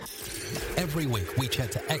Every week we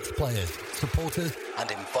chat to ex-players, supporters and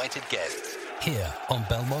invited guests here on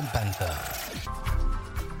Belmont Banter.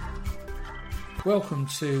 Welcome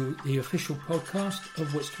to the official podcast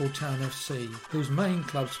of Whitstable Town FC, whose main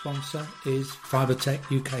club sponsor is Fibertech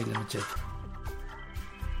UK Limited.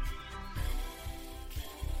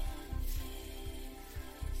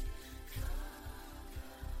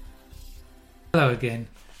 Hello again,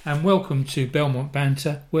 and welcome to Belmont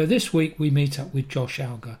Banter, where this week we meet up with Josh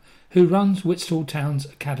Alger, who runs Whitstable Town's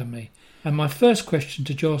Academy. And my first question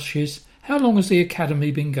to Josh is, how long has the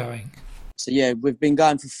Academy been going? So we've been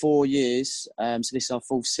going for 4 years, so this is our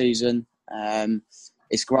fourth season.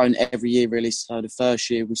 It's grown every year really, so the first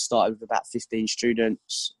year we started with about 15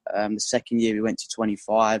 students, the second year we went to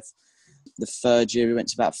 25, the third year we went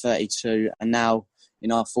to about 32, and now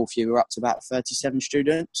in our fourth year we're up to about 37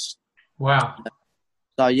 students. Wow.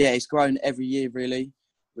 So it's grown every year really,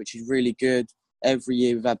 which is really good. Every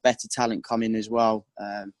year we've had better talent come in as well,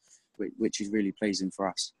 which is really pleasing for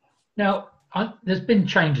us. Now, there's been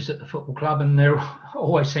changes at the football club, and there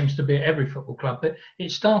always seems to be at every football club, but it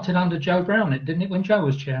started under Joe Brown, didn't it, when Joe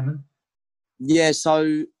was chairman? Yeah,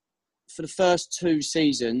 so for the first 2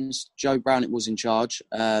 seasons, Joe Brown was in charge,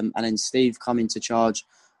 and then Steve come into charge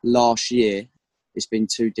last year. It's been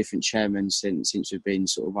 2 different chairmen since we've been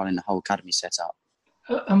sort of running the whole academy setup.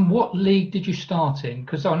 And what league did you start in?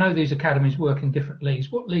 Because I know these academies work in different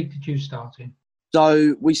leagues. What league did you start in?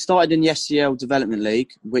 So we started in the SCL Development League,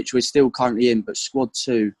 which we're still currently in, but Squad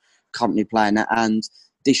 2 currently playing that. And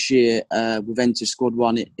this year we've entered Squad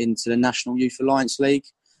 1 into the National Youth Alliance League.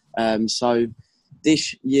 So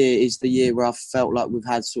this year is the year where I felt like we've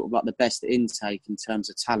had sort of like the best intake in terms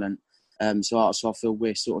of talent. So I feel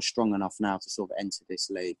we're sort of strong enough now to sort of enter this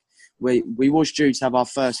league. We was due to have our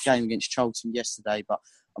first game against Charlton yesterday, but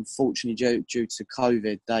unfortunately due to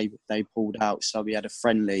COVID, they pulled out. So we had a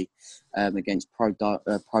friendly against Pro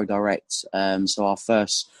Direct. So our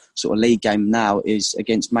first sort of league game now is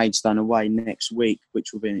against Maidstone away next week,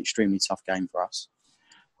 which will be an extremely tough game for us.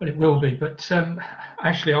 Well, it will be. But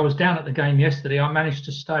actually, I was down at the game yesterday. I managed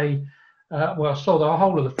to stay. I saw the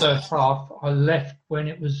whole of the first half. I left when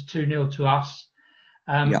it was 2-0 to us.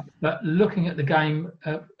 But looking at the game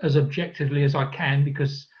as objectively as I can,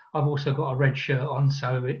 because I've also got a red shirt on,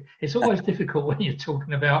 so it's always difficult when you're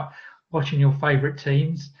talking about watching your favourite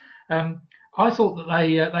teams. I thought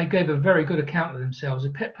that they gave a very good account of themselves,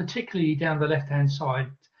 particularly down the left-hand side.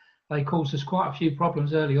 They caused us quite a few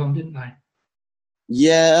problems early on, didn't they?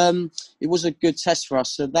 Yeah, it was a good test for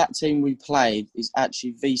us. So that team we played is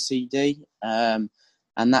actually VCD,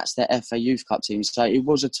 and that's their FA Youth Cup team. So it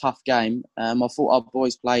was a tough game. I thought our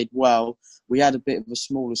boys played well. We had a bit of a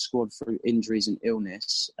smaller squad through injuries and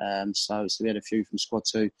illness. So we had a few from Squad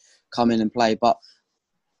 2 come in and play. But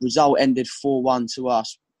result ended 4-1 to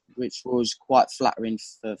us, which was quite flattering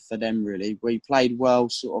for them, really. We played well,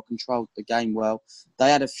 sort of controlled the game well.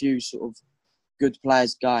 They had a few sort of good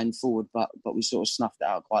players going forward, but we sort of snuffed it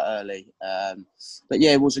out quite early. But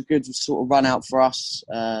it was a good sort of run out for us.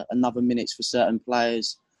 Another minutes for certain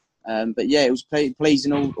players. But it was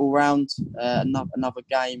pleasing all round. Another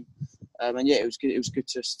game. And it was good. It was good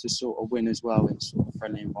to sort of win as well in sort of a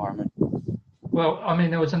friendly environment. Well, I mean,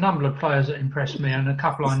 there was a number of players that impressed me, and a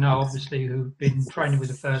couple I know, obviously, who've been training with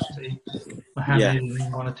the first team, Mohammed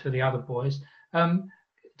and one or two of the other boys.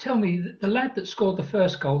 Tell me, the lad that scored the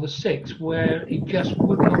first goal, the 6th, where he just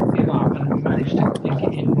would not give up and managed to link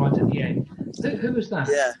it in right at the end. Who was that?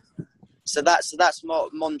 Yeah, so that's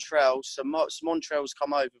Montrell. So Montrell's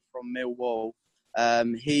come over from Millwall.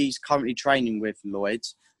 He's currently training with Lloyd.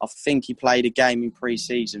 I think he played a game in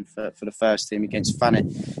pre-season for the first team against Thanet.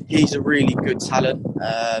 He's a really good talent.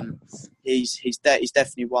 He's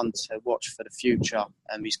definitely one to watch for the future.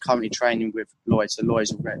 He's currently training with Lloyd, so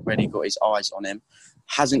Lloyd's already got his eyes on him.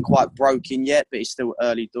 Hasn't quite broken yet, but he's still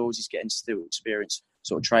early doors. He's getting still experience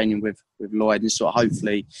sort of training with Lloyd, and sort of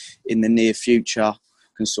hopefully in the near future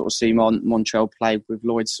can sort of see Montrell play with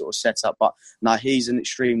Lloyd's sort of setup. But no, he's an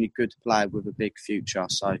extremely good player with a big future.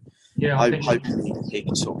 So hopefully he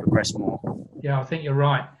can sort of progress more. Yeah, I think you're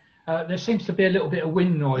right. There seems to be a little bit of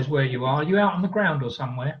wind noise where you are. Are you out on the ground or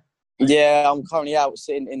somewhere? Yeah, I'm currently out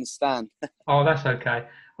sitting in the stand. Oh, that's okay.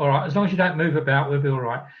 All right, as long as you don't move about, we'll be all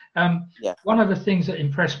right. One of the things that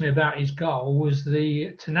impressed me about his goal was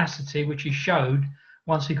the tenacity which he showed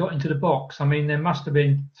once he got into the box. I mean, there must have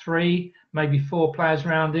been 3, maybe 4 players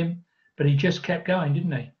around him, but he just kept going,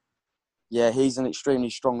 didn't he? Yeah, he's an extremely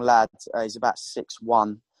strong lad. He's about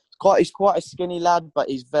 6'1". He's quite a skinny lad, but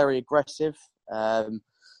he's very aggressive.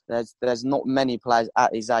 there's not many players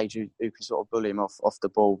at his age who can sort of bully him off the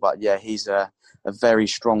ball. But yeah, he's a very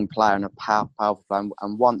strong player and a powerful player.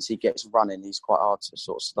 And once he gets running, he's quite hard to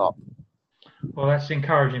sort of stop. Well, that's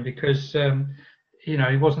encouraging because, he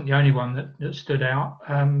wasn't the only one that stood out.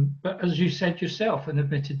 But as you said yourself and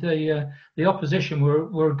admitted, the opposition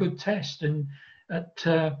were a good test. And,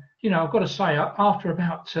 I've got to say, after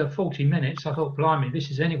about 40 minutes, I thought, blimey,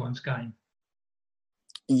 this is anyone's game.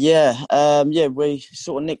 Yeah, we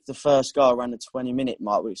sort of nicked the first goal around the 20-minute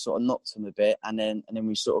mark. We sort of knocked them a bit, and then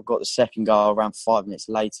we sort of got the second goal around 5 minutes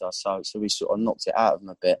later. So we sort of knocked it out of them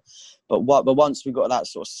a bit. But once we got that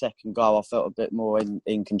sort of second goal, I felt a bit more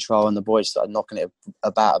in control, and the boys started knocking it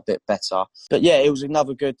about a bit better. But yeah, it was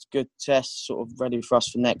another good test, sort of ready for us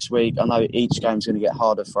for next week. I know each game's going to get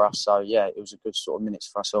harder for us, so yeah, it was a good sort of minutes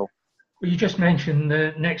for us all. Well, you just mentioned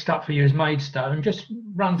the next up for you is Maidstone. Just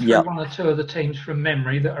run through one or two of the teams from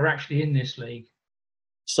memory that are actually in this league.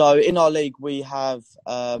 So in our league, we have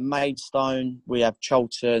Maidstone, we have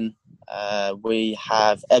Charlton, we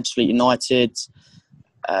have Ebbsfleet United.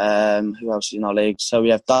 Who else is in our league? So we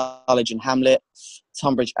have Dulwich and Hamlet,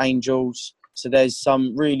 Tunbridge Angels. So there's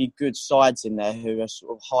some really good sides in there who are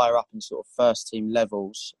sort of higher up in sort of first team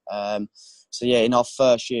levels. So yeah, in our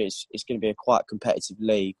first year, it's going to be a quite competitive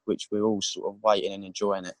league, which we're all sort of waiting and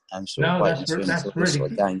enjoying it, and sort of waiting to win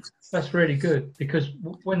sort of games. That's really good because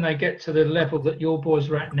when they get to the level that your boys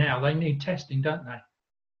are at now, they need testing, don't they?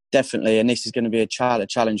 Definitely, and this is going to be a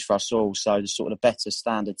challenge for us all. So the sort of better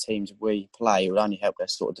standard teams we play will only help their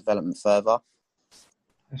sort of development further.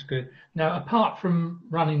 That's good. Now, apart from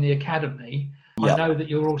running the academy, I know that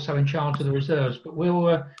you're also in charge of the reserves, but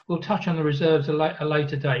we'll touch on the reserves at a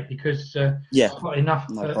later date because I've got enough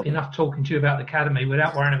talking to you about the academy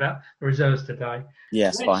without worrying about the reserves today.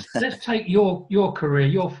 Yes, fine. Let's take your career,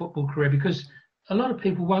 your football career, because a lot of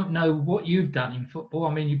people won't know what you've done in football.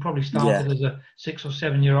 I mean, you probably started as a 6 or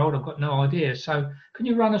 7 year old. I've got no idea. So can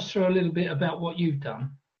you run us through a little bit about what you've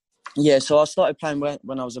done? Yeah, so I started playing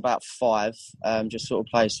when I was about 5, just sort of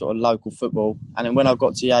play sort of local football. And then when I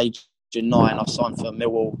got to the age of 9, I signed for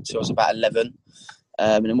Millwall until I was about 11.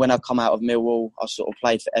 And then when I come out of Millwall, I sort of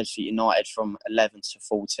played for Ebbsfleet United from 11 to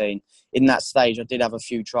 14. In that stage, I did have a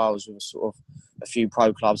few trials with sort of a few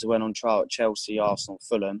pro clubs. I went on trial at Chelsea, Arsenal,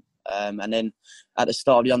 Fulham. And then at the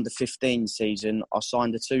start of the under-15 season, I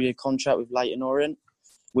signed a 2-year contract with Leyton Orient,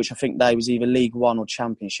 which I think they was either League One or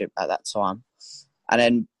Championship at that time. And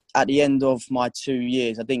then at the end of my 2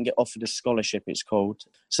 years, I didn't get offered a scholarship, it's called.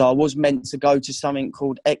 So I was meant to go to something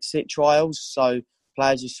called exit trials. So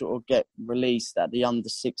players who sort of get released at the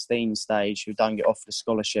under-16 stage who don't get offered a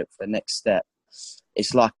scholarship for the next step.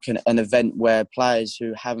 It's like an event where players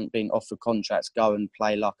who haven't been offered contracts go and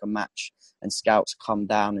play like a match, and scouts come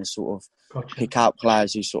down and sort of pick out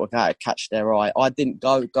players who sort of catch their eye. I didn't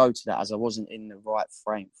go to that as I wasn't in the right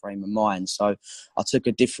frame of mind. So I took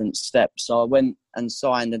a different step. So I went and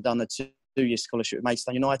signed and done a 2-year scholarship with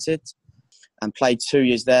Maidstone United and played 2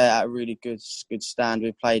 years there at a really good stand.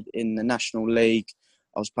 We played in the National League.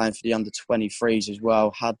 I was playing for the under-23s as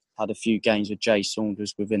well, had a few games with Jay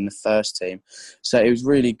Saunders within the first team. So it was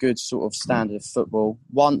really good sort of standard of football.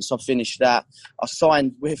 Once I finished that, I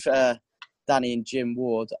signed with Danny and Jim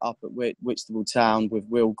Ward up at Whitstable Town with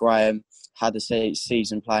Will Graham, had a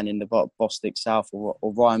season playing in the Bostik South or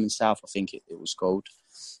Ryman South, I think it was called.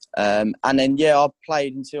 And then, I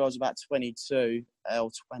played until I was about 22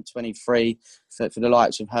 or 23 for the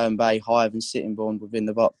likes of Herne Bay, Hive and Sittingbourne within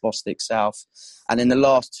the Bostik South. And in the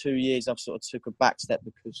last 2 years, I've sort of took a back step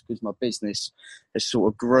because my business has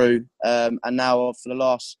sort of grew. And now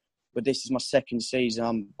but this is my second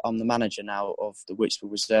season. I'm the manager now of the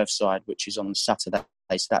Whitstable Reserve side, which is on Saturday.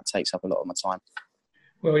 So that takes up a lot of my time.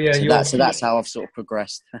 Well, yeah. So that's how I've sort of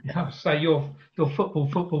progressed. So you're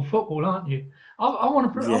football, aren't you? I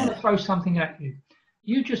want to throw something at you.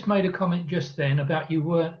 You just made a comment just then about you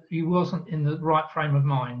wasn't in the right frame of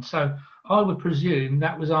mind. So I would presume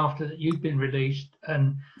that was after you'd been released,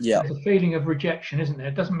 and there's a feeling of rejection, isn't there?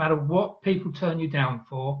 It doesn't matter what people turn you down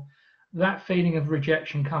for. That feeling of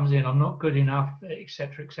rejection comes in. I'm not good enough,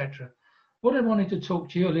 etc., etc. What I wanted to talk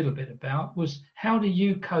to you a little bit about was how do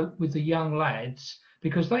you cope with the young lads?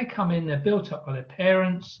 Because they come in, they're built up by their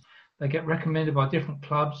parents, they get recommended by different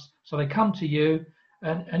clubs, so they come to you,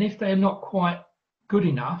 and if they're not quite good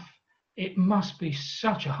enough, it must be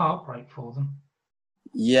such a heartbreak for them.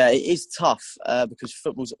 Yeah, it is tough because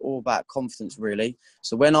football's all about confidence, really.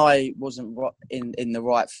 So when I wasn't in the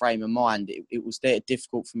right frame of mind, it was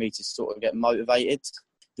difficult for me to sort of get motivated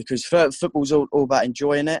because football's all about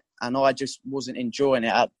enjoying it, and I just wasn't enjoying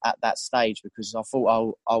it at that stage because I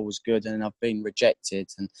thought I was good and I've been rejected,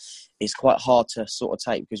 and it's quite hard to sort of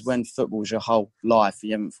take because when football's your whole life,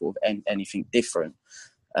 you haven't thought of anything different.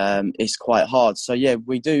 It's quite hard. So yeah,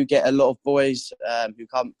 we do get a lot of boys who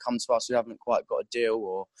come to us who haven't quite got a deal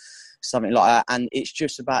or something like that, and it's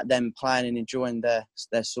just about them playing and enjoying their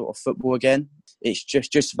sort of football again. It's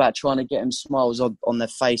just about trying to get them smiles on their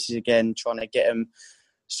faces again, trying to get them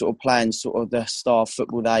sort of playing sort of the style of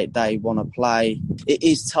football they want to play. It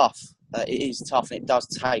is tough. It is tough, and it does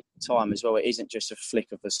take time as well. It isn't just a flick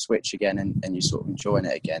of the switch again and you're sort of enjoying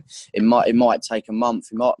it again. It might take a month.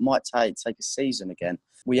 It might take a season again.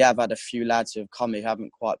 We have had a few lads who have come who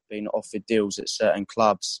haven't quite been offered deals at certain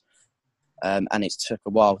clubs, and it's took a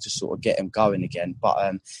while to sort of get them going again.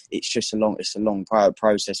 But it's a long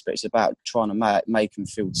process. But it's about trying to make them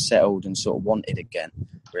feel settled and sort of wanted again,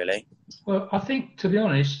 really. Well, I think, to be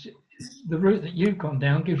honest, the route that you've gone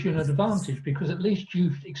down gives you an advantage because at least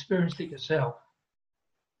you've experienced it yourself.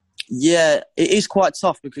 Yeah, it is quite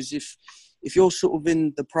tough because if you're sort of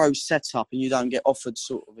in the pro setup and you don't get offered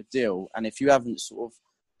sort of a deal, and if you haven't sort of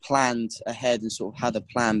planned ahead and sort of had a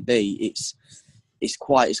plan B, it's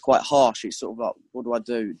quite harsh. It's sort of like, what do I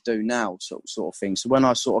do now, sort of thing. So when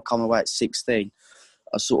I sort of come away at 16,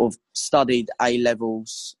 I sort of studied A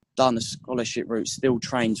levels, done a scholarship route, still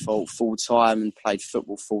trained full time and played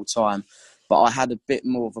football full time. But I had a bit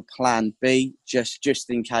more of a plan B just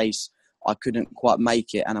in case I couldn't quite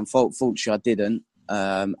make it. And unfortunately I didn't.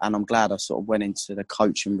 And I'm glad I sort of went into the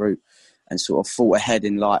coaching route and sort of thought ahead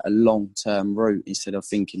in like a long-term route instead of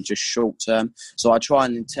thinking just short-term. So I try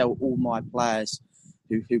and tell all my players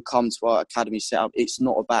who come to our academy setup, it's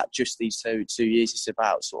not about just these 2 years. It's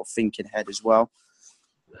about sort of thinking ahead as well.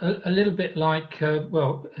 A little bit like,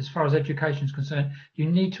 well, as far as education is concerned, you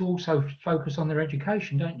need to also focus on their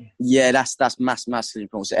education, don't you? Yeah, that's massively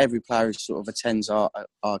important. So every player who sort of attends our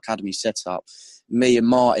academy setup, me and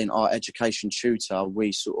Martin, our education tutor,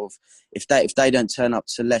 we sort of, if they don't turn up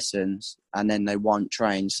to lessons and then they won't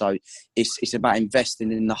train. So it's about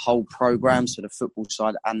investing in the whole program, so the football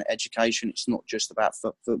side and the education. It's not just about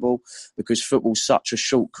football because football's such a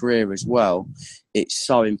short career as well. It's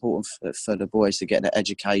so important for the boys to get their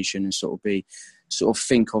education and sort of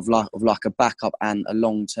think of like a backup and a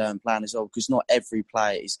long-term plan as well, because not every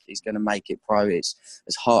player is going to make it pro. It's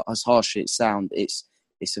as harsh as it sounds,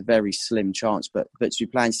 it's a very slim chance, but to be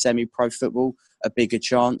playing semi-pro football, a bigger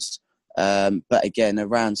chance. But again,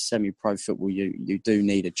 around semi-pro football, you do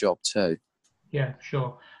need a job too. Yeah,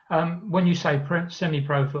 sure. When you say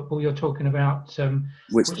semi-pro football, you're talking about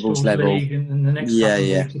Whitstable level League and the next couple of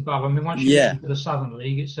leagues above. I mean, once you get into the Southern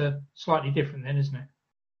League, it's slightly different then, isn't it?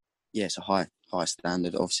 Yeah, it's a high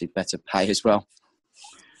standard, obviously better pay as well.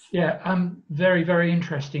 Yeah, very, very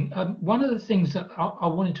interesting. One of the things that I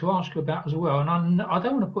wanted to ask you about as well, and I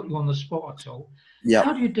don't want to put you on the spot at all. Yeah.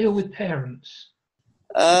 How do you deal with parents?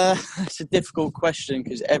 It's a difficult question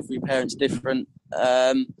because every parent's different.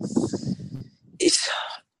 It's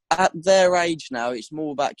at their age now. It's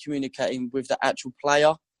more about communicating with the actual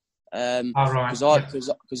player. Because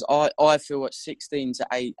I feel at 16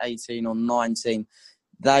 to 18 or 19.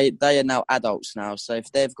 They are now adults now, so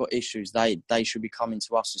if they've got issues, they should be coming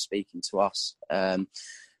to us and speaking to us.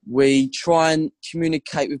 We try and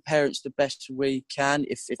communicate with parents the best we can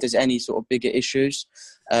if there's any sort of bigger issues,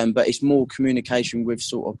 but it's more communication with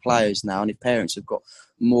sort of players now. And if parents have got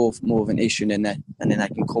more of an issue, and then they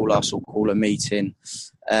can call us or call a meeting.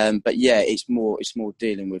 But yeah, it's more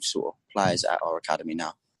dealing with sort of players at our academy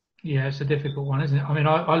now. Yeah, it's a difficult one, isn't it? I mean,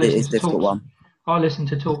 I listened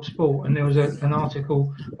to Talk Sport, and there was an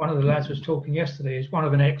article. One of the lads was talking yesterday. He's one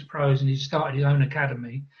of an ex-pros, and he's started his own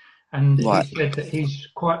academy. And He said that he's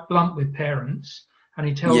quite blunt with parents, and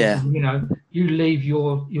he tells them, you leave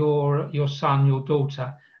your son, your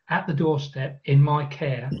daughter at the doorstep in my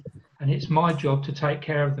care, and it's my job to take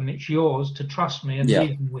care of them. It's yours to trust me and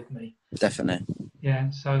leave them with me. Definitely. Yeah,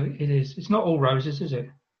 so it is. It's not all roses, is it?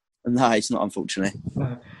 No, it's not, unfortunately.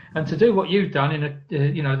 No. And to do what you've done in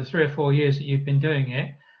the 3 or 4 years that you've been doing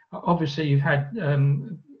it, obviously you've had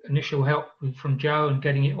initial help from Joe and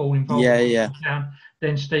getting it all involved. Down,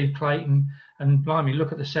 then Steve Clayton, and blimey,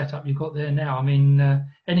 look at the setup you've got there now. I mean,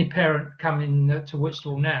 any parent coming to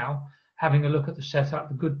Whitstable now, having a look at the setup,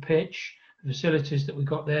 the good pitch, the facilities that we've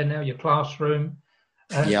got there now, your classroom,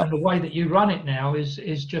 and the way that you run it now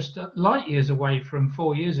is just light years away from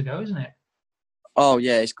 4 years ago, isn't it? Oh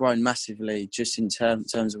yeah, it's grown massively. Just in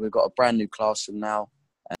terms of we've got a brand new classroom now.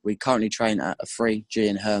 We currently train at a 3G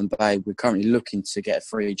in Herne Bay. We're currently looking to get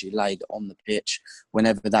a 3G laid on the pitch.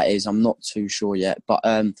 Whenever that is, I'm not too sure yet. But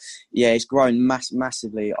it's grown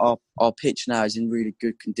massively. Our pitch now is in really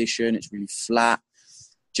good condition. It's really flat.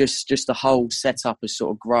 Just the whole setup has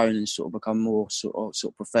sort of grown and sort of become more sort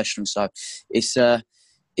of professional. So it's a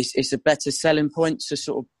better selling point to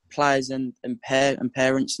sort of players and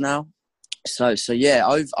parents now. So yeah,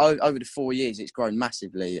 over the 4 years, it's grown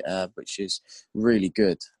massively, which is really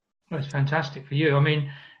good. Well, it's fantastic for you. I mean,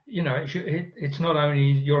 it's not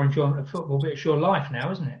only your enjoyment of football, but it's your life now,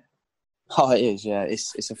 isn't it? Oh, it is. Yeah,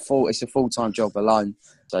 it's a full-time job alone.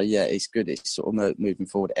 So yeah, it's good. It's sort of moving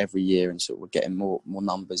forward every year, and sort of we're getting more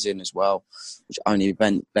numbers in as well, which only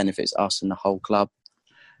benefits us and the whole club.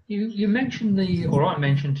 You mentioned I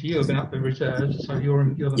mentioned to you about the reserves. So you're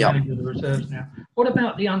the manager of the reserves now. What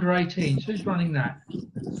about the under-18s? Who's running that?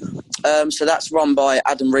 So that's run by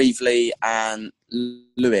Adam Reevely and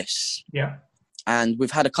Lewis. Yeah. And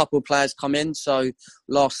we've had a couple of players come in. So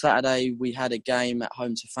last Saturday we had a game at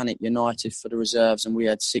home to Thanet United for the reserves, and we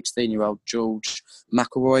had 16-year-old George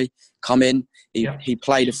McElroy come in. He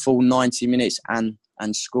played a full 90 minutes and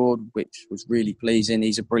scored, which was really pleasing.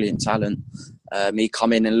 He's a brilliant talent. He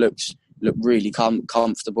come in and looked really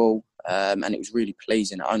comfortable, and it was really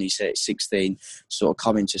pleasing. I only said at 16, sort of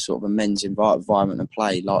come into sort of a men's environment and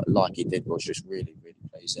play like he did was just really, really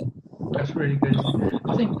pleasing. That's really good.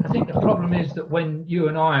 I think the problem is that when you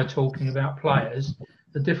and I are talking about players,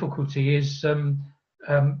 the difficulty is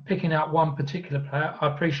picking out one particular player. I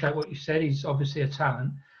appreciate what you said. He's obviously a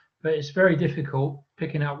talent, but it's very difficult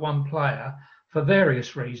picking out one player for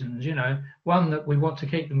various reasons. One, that we want to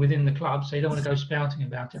keep them within the club, so you don't want to go spouting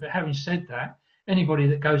about it. But having said that, anybody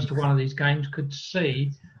that goes to one of these games could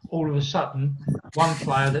see all of a sudden one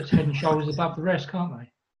player that's head and shoulders above the rest, can't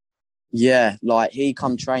they? Yeah, like he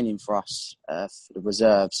come training for us for the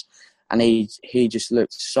reserves, and he just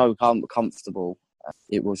looked so comfortable.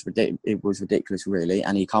 It was ridiculous, really.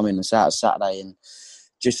 And he come in on Saturday and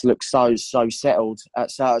just looked so settled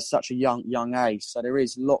at such a young age. So there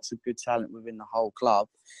is lots of good talent within the whole club.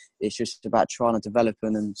 It's just about trying to develop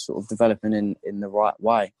and sort of developing in the right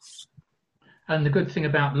way. And the good thing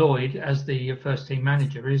about Lloyd as the first team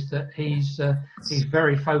manager is that he's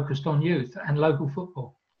very focused on youth and local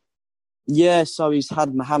football. Yeah, so he's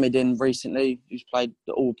had Mohammed in recently, who's played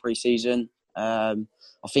all pre-season. I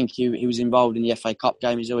think he was involved in the FA Cup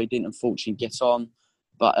game as well. He didn't unfortunately get on.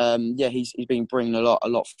 But he's been bringing a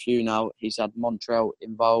lot few now. He's had Montreal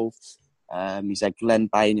involved. He's had Glenn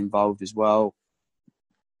Bain involved as well.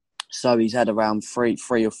 So he's had around three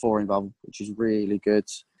or four involved, which is really good.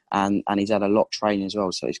 And he's had a lot of training as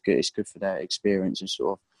well. So it's good. It's good for their experience and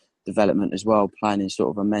sort of development as well. Playing in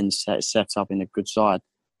sort of a men's set up in a good side.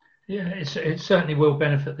 Yeah, it certainly will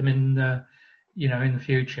benefit them in the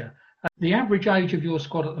future. The average age of your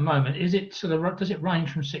squad at the moment, does it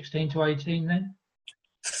range from 16 to 18 then?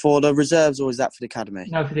 For the reserves, or is that for the academy?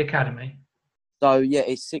 No, for the academy. So, yeah,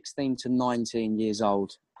 it's 16 to 19 years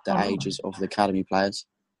old, the ages of the academy players.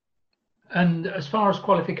 And as far as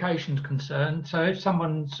qualifications concerned, so if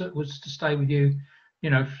someone was to stay with you,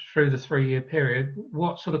 through the 3-year period,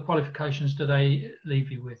 what sort of qualifications do they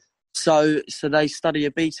leave you with? So they study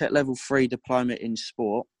a BTEC Level 3 diploma in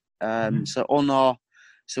sport.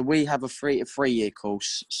 So we have a 3-year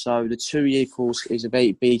course. So the 2-year course is a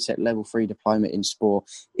BTEC Level 3 diploma in sport.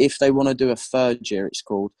 If they want to do a 3rd year, it's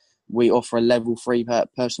called, we offer a Level 3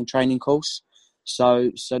 personal training course. So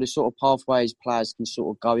the sort of pathways players can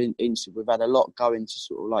sort of go into. We've had a lot go into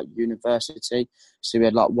sort of like university. So we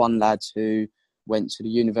had like one lad who went to the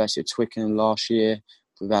University of Twickenham last year.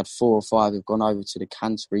 We've had 4 or 5 who've gone over to the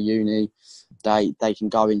Canterbury Uni. They can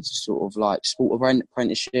go into sort of like sport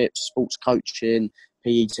apprenticeships, sports coaching,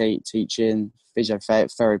 PE teaching,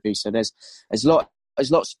 physiotherapy. So there's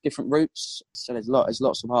lots of different routes. So there's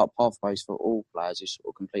lots of hard pathways for all players who sort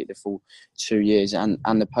of complete the full 2 years. And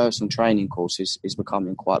the personal training course is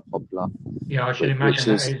becoming quite popular. Yeah, I should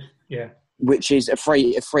imagine that is. Yeah. Which is a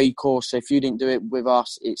free course. So if you didn't do it with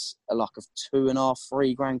us, it's like a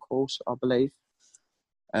 2.5-3 grand course, I believe.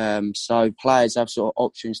 So players have sort of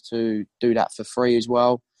options to do that for free as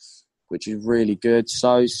well, which is really good.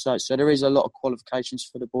 So there is a lot of qualifications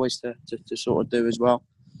for the boys to sort of do as well.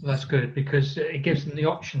 That's good because it gives them the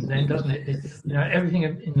options then, doesn't it? Everything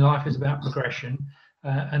in life is about progression,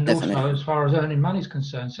 and Definitely. Also as far as earning money is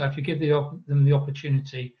concerned. So if you give them the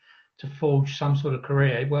opportunity to forge some sort of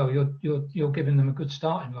career, well, you're giving them a good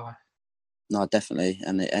start in life. No, definitely,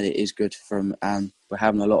 and it is good from. We're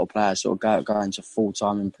having a lot of players sort of going to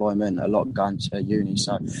full-time employment, a lot going to uni,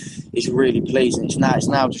 so it's really pleasing. It's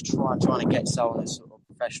now just trying to get someone a sort of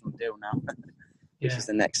professional deal now. this is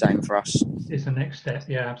the next aim for us. It's the next step.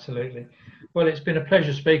 Yeah, absolutely. Well, it's been a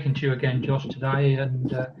pleasure speaking to you again, Josh, today,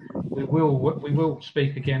 and we will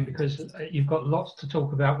speak again because you've got lots to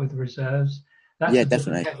talk about with the reserves. That's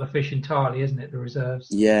definitely. Kettle of fish entirely, isn't it? The reserves.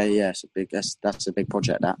 Yeah, it's that's a big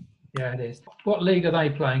project. That. Yeah, it is. What league are they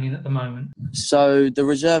playing in at the moment? So the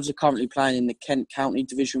reserves are currently playing in the Kent County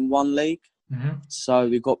Division 1 league. Mm-hmm. So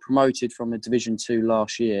we got promoted from the Division 2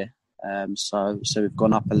 last year. So we've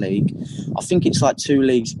gone up a league. I think it's like 2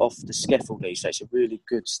 leagues off the Skeffel League, so it's a really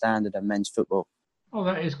good standard of men's football. Oh,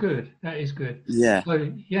 that is good. That is good. Yeah.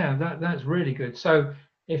 So that's really good. So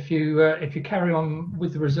if you carry on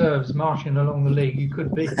with the reserves marching along the league, you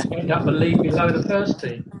could end up a league below the first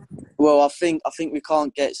team. Well, I think we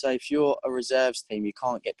can't get. So if you're a reserves team, you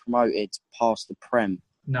can't get promoted past the Prem.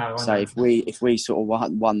 No. So if we sort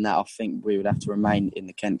of won that, I think we would have to remain in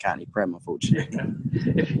the Kent County Prem, unfortunately.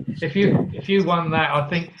 Yeah. If you won that, I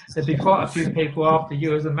think there'd be quite a few people after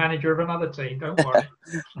you as the manager of another team. Don't worry.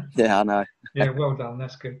 Yeah, I know. Yeah, well done.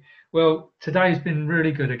 That's good. Well, today's been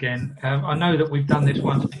really good again. I know that we've done this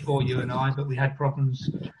once before, you and I, but we had problems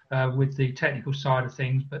with the technical side of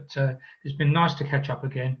things. But it's been nice to catch up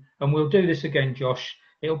again, and we'll do this again, Josh.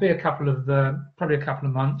 It'll be probably a couple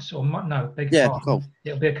of months, or no, cool.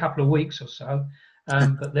 It'll be a couple of weeks or so,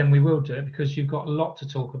 but then we will do it because you've got a lot to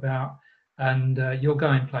talk about, and you're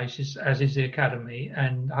going places, as is the academy,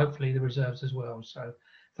 and hopefully the reserves as well. So,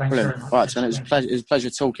 thanks very much. Right, so it was a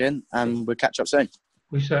pleasure talking, and we'll catch up soon.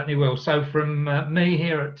 We certainly will. So, from me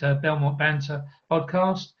here at Belmont Banter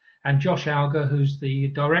Podcast, and Josh Alger, who's the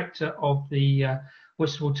director of the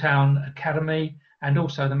Whitstable Academy, and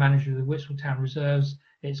also the manager of the Whitstable Reserves.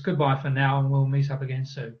 It's goodbye for now, and we'll meet up again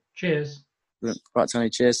soon. Cheers. Right,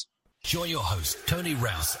 Tony, cheers. Join your host, Tony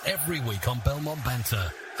Rouse, every week on Belmont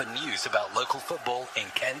Banter for news about local football in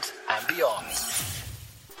Kent and beyond.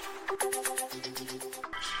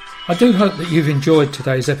 I do hope that you've enjoyed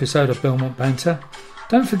today's episode of Belmont Banter.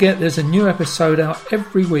 Don't forget there's a new episode out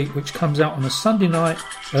every week which comes out on a Sunday night,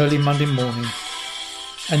 early Monday morning.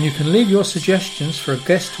 And you can leave your suggestions for a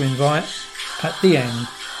guest to invite at the end.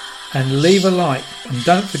 And leave a like, and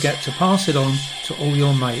don't forget to pass it on to all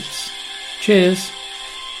your mates. Cheers!